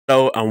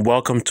Hello and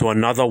welcome to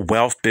another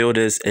Wealth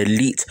Builders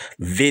Elite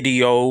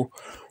video.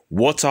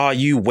 What are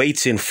you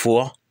waiting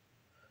for?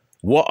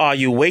 What are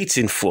you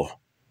waiting for?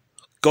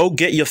 Go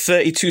get your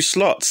 32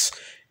 slots.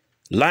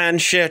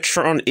 Lion's Share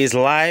Tron is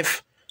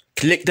live.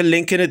 Click the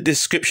link in the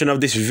description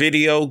of this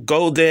video.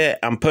 Go there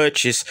and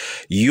purchase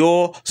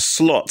your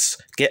slots.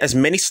 Get as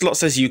many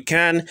slots as you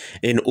can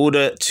in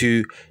order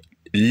to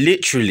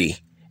literally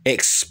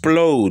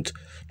explode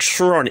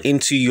Tron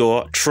into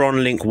your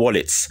Tron Link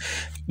wallets.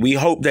 We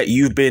hope that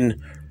you've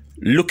been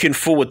looking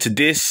forward to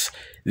this.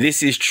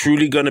 This is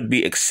truly going to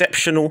be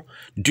exceptional.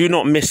 Do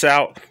not miss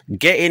out.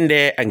 Get in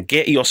there and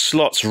get your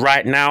slots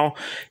right now.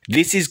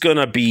 This is going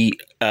to be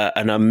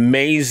an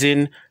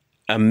amazing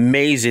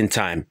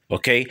time.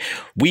 Okay,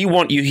 we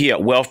want you here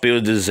at Wealth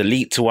Builders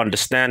Elite to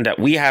understand that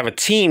we have a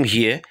team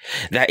here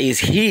that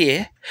is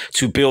here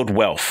to build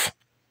wealth.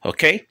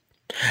 Okay,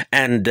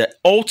 and the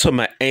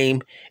ultimate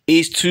aim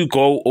is to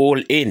go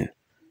all in.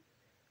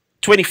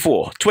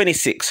 24,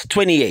 26,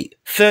 28,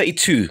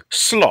 32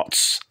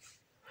 slots.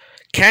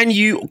 Can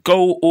you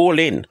go all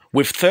in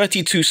with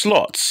 32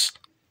 slots?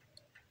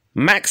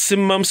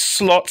 Maximum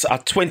slots are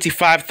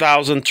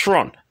 25,000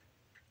 Tron.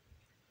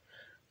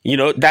 You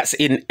know, that's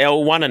in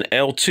L1 and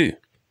L2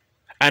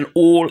 and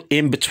all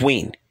in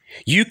between.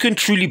 You can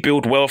truly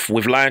build wealth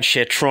with Lion's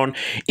Share Tron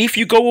if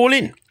you go all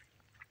in.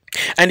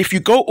 And if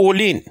you go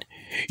all in,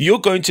 you're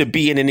going to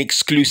be in an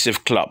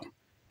exclusive club.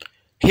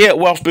 Here at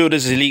Wealth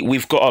Builders Elite,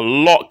 we've got a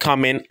lot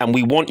coming and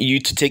we want you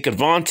to take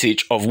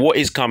advantage of what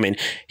is coming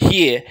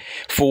here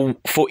for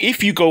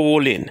if you go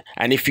all in,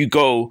 and if you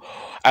go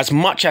as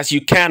much as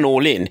you can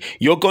all in,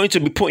 you're going to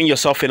be putting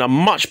yourself in a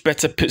much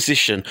better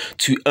position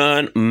to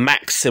earn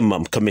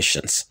maximum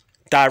commissions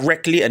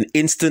directly and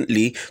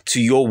instantly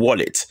to your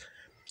wallet.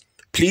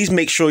 Please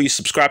make sure you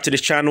subscribe to this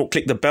channel,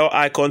 click the bell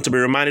icon to be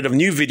reminded of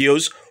new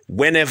videos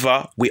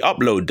whenever we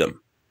upload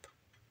them.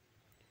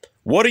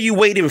 What are you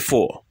waiting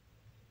for?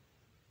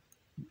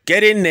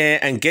 Get in there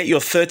and get your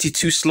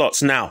 32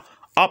 slots now.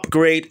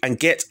 Upgrade and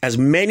get as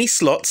many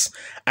slots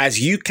as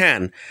you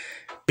can,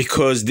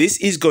 because this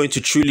is going to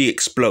truly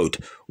explode.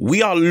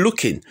 We are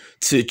looking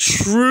to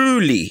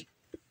truly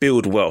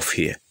build wealth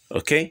here.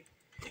 Okay,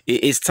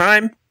 it is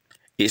time.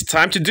 It's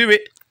time to do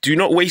it. Do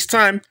not waste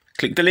time.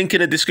 Click the link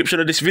in the description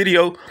of this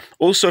video.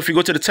 Also, if you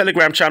go to the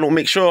Telegram channel,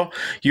 make sure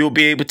you'll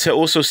be able to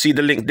also see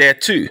the link there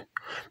too.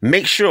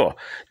 Make sure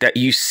that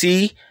you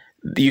see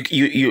you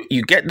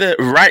get the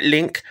right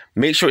link.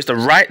 Make sure it's the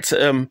right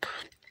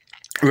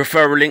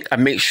referral link,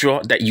 and make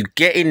sure that you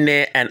get in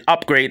there and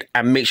upgrade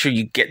and make sure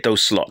you get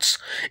those slots.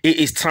 It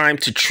is time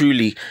to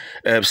truly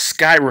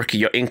skyrocket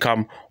your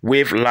income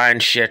with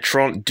Lion's Share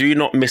Tron. Do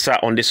not miss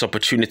out on this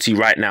opportunity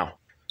right now.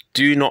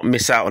 Do not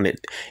miss out on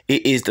it.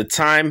 It is the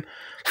time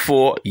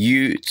for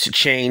you to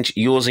change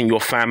yours and your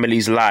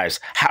family's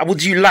lives. How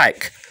would you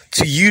like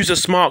to use a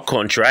smart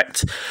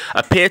contract,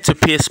 a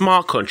peer-to-peer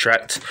smart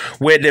contract,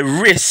 where the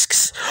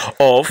risks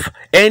of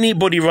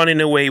anybody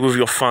running away with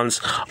your funds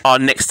are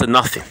next to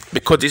nothing,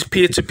 because it's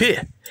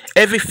peer-to-peer.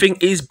 Everything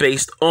is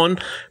based on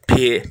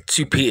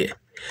peer-to-peer,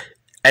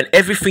 and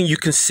everything you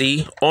can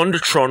see on the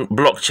Tron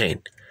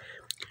blockchain.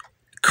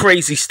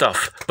 Crazy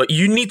stuff, but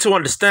you need to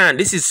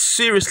understand this is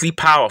seriously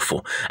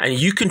powerful, and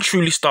you can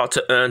truly start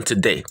to earn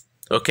today.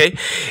 Okay,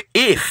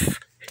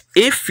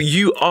 if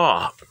you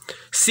are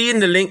seeing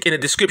the link in the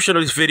description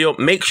of this video,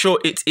 make sure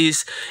it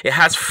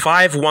has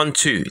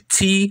 512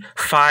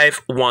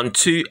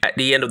 T512 at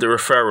the end of the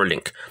referral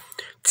link.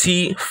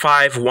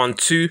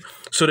 T512,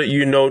 so that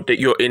you know that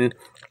you're in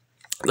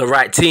the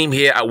right team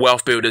here at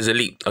Wealth Builders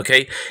Elite.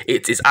 Okay,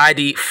 it is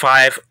ID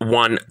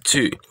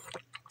 512.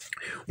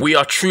 We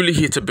are truly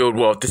here to build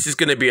wealth. This is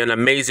going to be an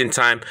amazing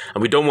time,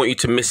 and we don't want you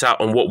to miss out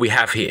on what we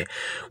have here.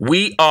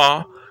 We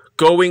are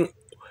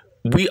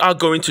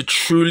going to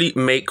truly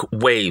make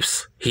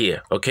waves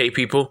here. Okay,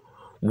 people,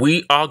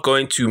 we are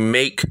going to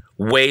make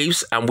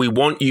waves, and we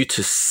want you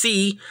to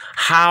see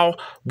how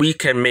we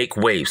can make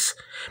waves,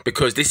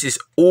 because this is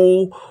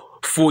all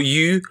for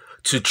you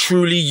to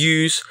truly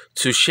use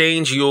to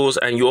change yours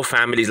and your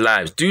family's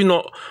lives. Do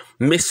not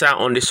miss out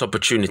on this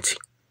opportunity.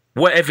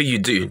 Whatever you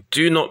do,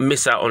 do not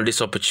miss out on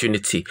this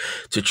opportunity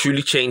to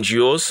truly change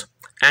yours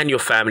and your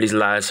family's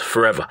lives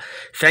forever.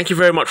 Thank you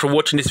very much for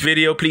watching this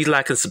video. Please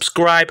like and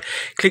subscribe.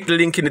 Click the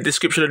link in the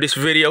description of this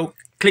video.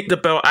 Click the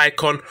bell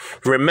icon.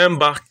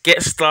 Remember,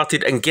 get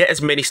started and get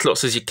as many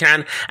slots as you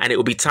can, and it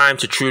will be time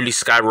to truly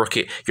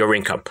skyrocket your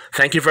income.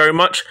 Thank you very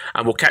much,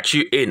 and we'll catch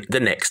you in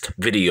the next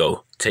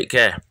video. Take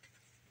care.